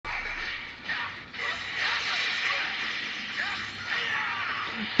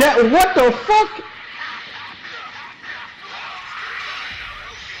That what the fuck?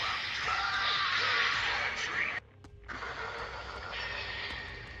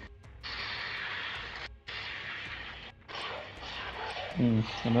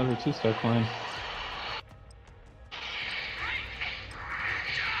 Another two-star climb.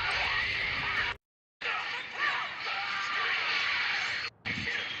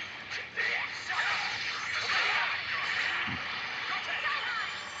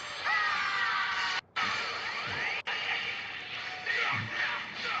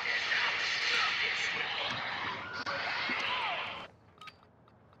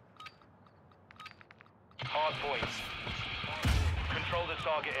 Hard point. Control the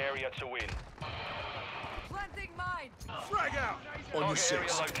target area to win. Planting mine. Frag out. On your Target area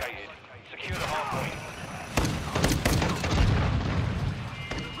six. located. Secure the hard point.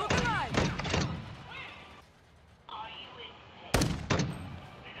 Look alive.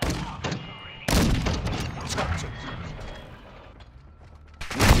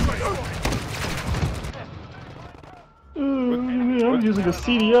 I'm using a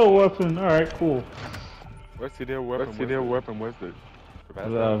CDL weapon. Alright, cool. What's CDL weapon? What's CDL weapon? What's it?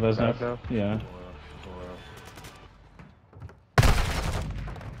 Vesnev? Yeah.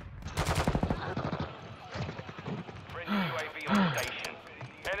 Friendly UAV on station.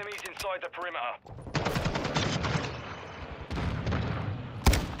 Enemies inside the perimeter.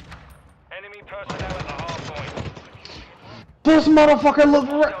 Enemy personnel at the hard point. This motherfucker look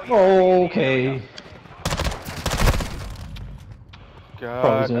oh, okay.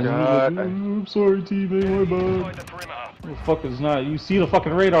 God. I'm sorry, teammate, my Inside bad. the perimeter. What the fuck is not? You see the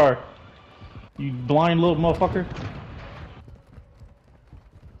fucking radar. You blind little motherfucker.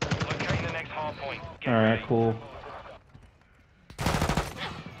 Locating the next hard point. Get Alright, ready. cool.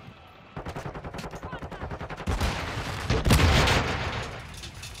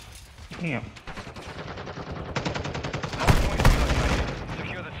 Damn. Hard point relocated.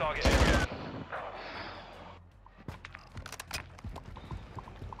 Secure the target area.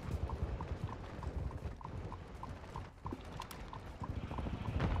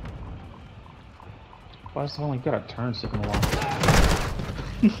 Why does it only got a turn signal on?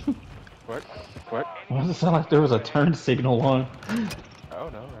 What? Why does it sound like there was a turn signal on? I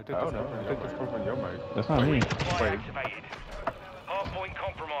don't know. I think this comes from your mic. That's not me. Supply Wait. activated. Hard point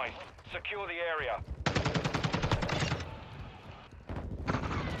compromised. Secure the area.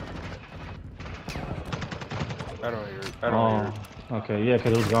 I don't hear it. I don't hear it. Oh, okay, yeah,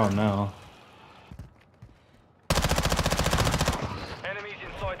 because it was gone now. Enemies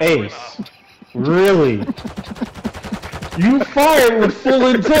inside the Ace, perimeter. really? You fired with full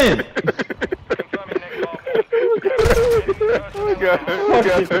intent. Confirming next hard point. Enemy personnel at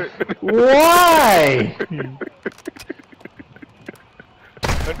the hard point. Why?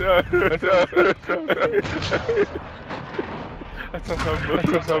 I saw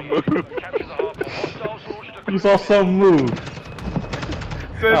some move. Capture the hard point. Hostiles launched a You saw some move.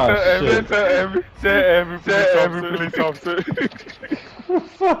 Every police officer.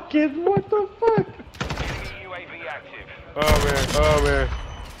 Fucking what the fuck? enemy UAV active. Oh man.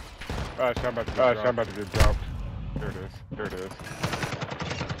 Alright, I'm about to get dropped. There it is.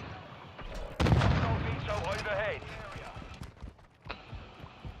 Hostile VTOL overhead.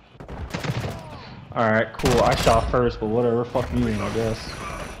 Alright, cool. I shot first, but whatever. Fuck you, I guess.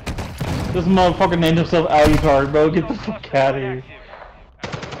 This motherfucker named himself Alucard, bro. Get the fuck out of here. In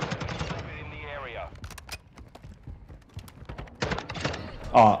the area.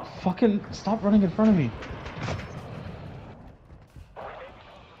 Aw, fucking stop running in front of me.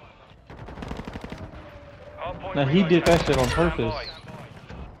 Hardpoint Now he did that shit on Stand purpose. by.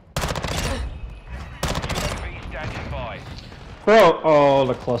 UAV standing by. Bro, oh,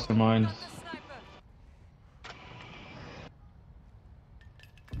 the cluster mines.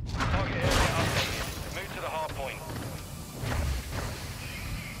 Target area updated. Move to the hardpoint.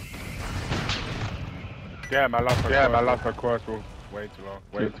 Damn, I lost my crossbow. Way too long.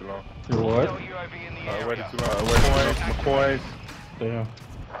 You're what? Hostile UAV in the area. Way too long. McCoys. Damn.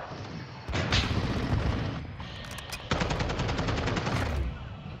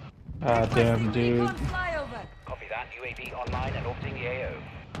 Ah, damn, dude. Flyover. Copy that. UAV online and orbiting the AO.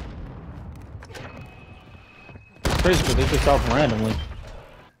 It's crazy because they just drop randomly.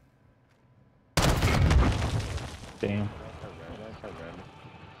 Damn.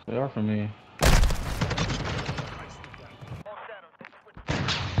 They are for me.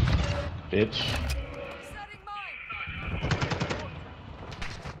 Bitch. Setting mine.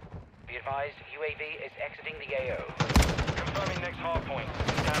 Be advised, UAV is exiting the AO. Confirming next hardpoint.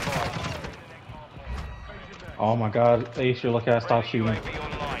 Stand by. Oh my god, Ace, you're lucky I stopped shooting. UAV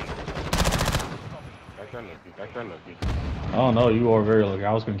online. that lucky. Oh no, you are very lucky.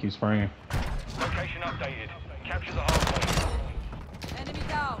 I was gonna keep spraying. Location updated. Capture the hard point. Enemy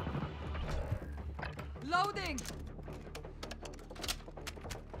down. Loading.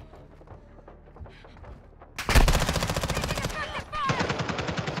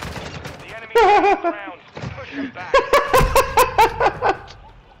 The enemy is on the ground. Push them back.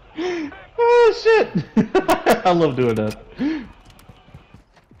 Oh shit! I love doing that.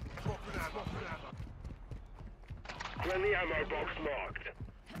 Friendly ammo box marked.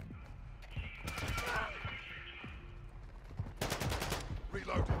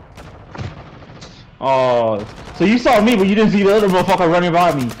 Reloading. Oh, so you saw me, but you didn't see the other motherfucker running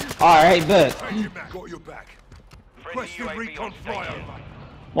by me. Alright, bet. Changing back. Got your back. Friendly Requesting UAV recon on flyover. station.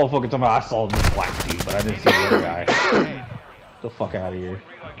 Motherfucker talking about I saw this black dude, but I didn't see the other guy. The fuck out of here.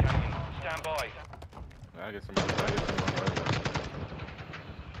 Relocating. Stand by. I get some.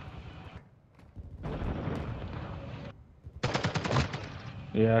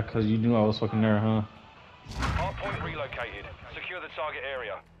 Yeah, cause you knew I was fucking there, huh? Hard point relocated. Secure the target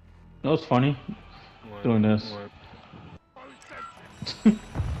area. That was funny. Doing this.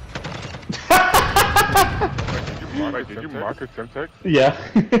 Wait, did you mark a Semtex? Yeah.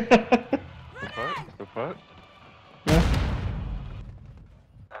 The fuck? The fuck? Yeah.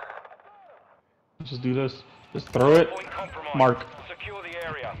 Just do this. Just throw it. Point compromised. Mark. Secure the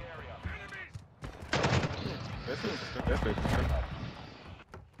area. That's interesting.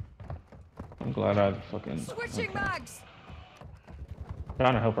 I'm glad I fucking Switching mags.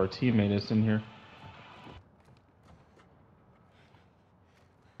 trying to help our teammate that's in here.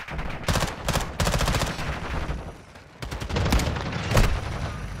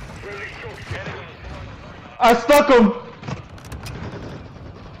 I stuck him!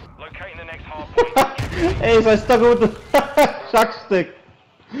 Locating the next hard point. Ace, I stuck him with the shock stick.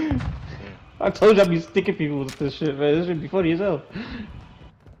 I told you I'd be sticking people with this shit, man. This should be funny as hell.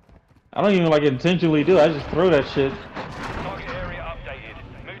 I don't even like intentionally do it. I just throw that shit. Target area updated.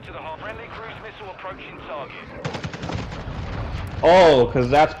 Move to the hard. Friendly cruise missile approaching target. Oh, because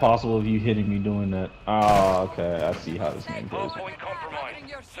that's possible if you hitting me doing that. Oh, okay. I see how this game goes. Hard point compromised.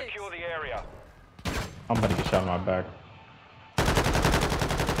 Secure the area. I'm gonna get shot in my back.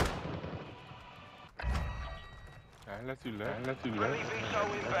 Unless you left. Friendly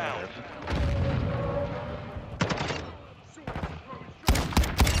VSO inbound.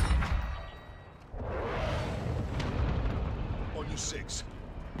 On your 6.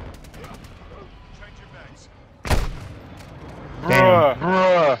 Changing mags.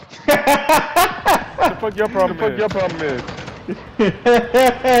 Bruh. What the fuck your problem is?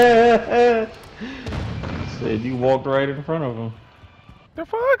 Said you walked right in front of him. The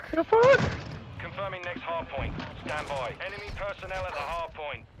fuck? Confirming next hard point. Stand by. Enemy personnel at the hard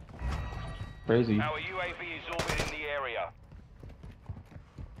point. Crazy. Our UAV is orbiting the area.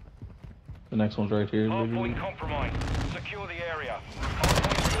 The next one's right here. Hard point compromised. Secure the area. Hard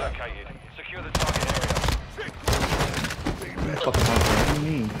point relocated. Secure the target area. Fucking what do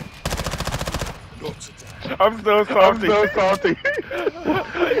you mean? Not today. I'm so salty.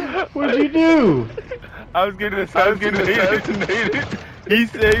 What'd you do? I was getting assassinated. He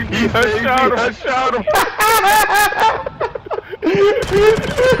saved me. I shot him.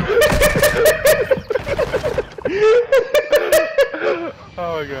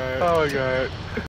 Oh my god.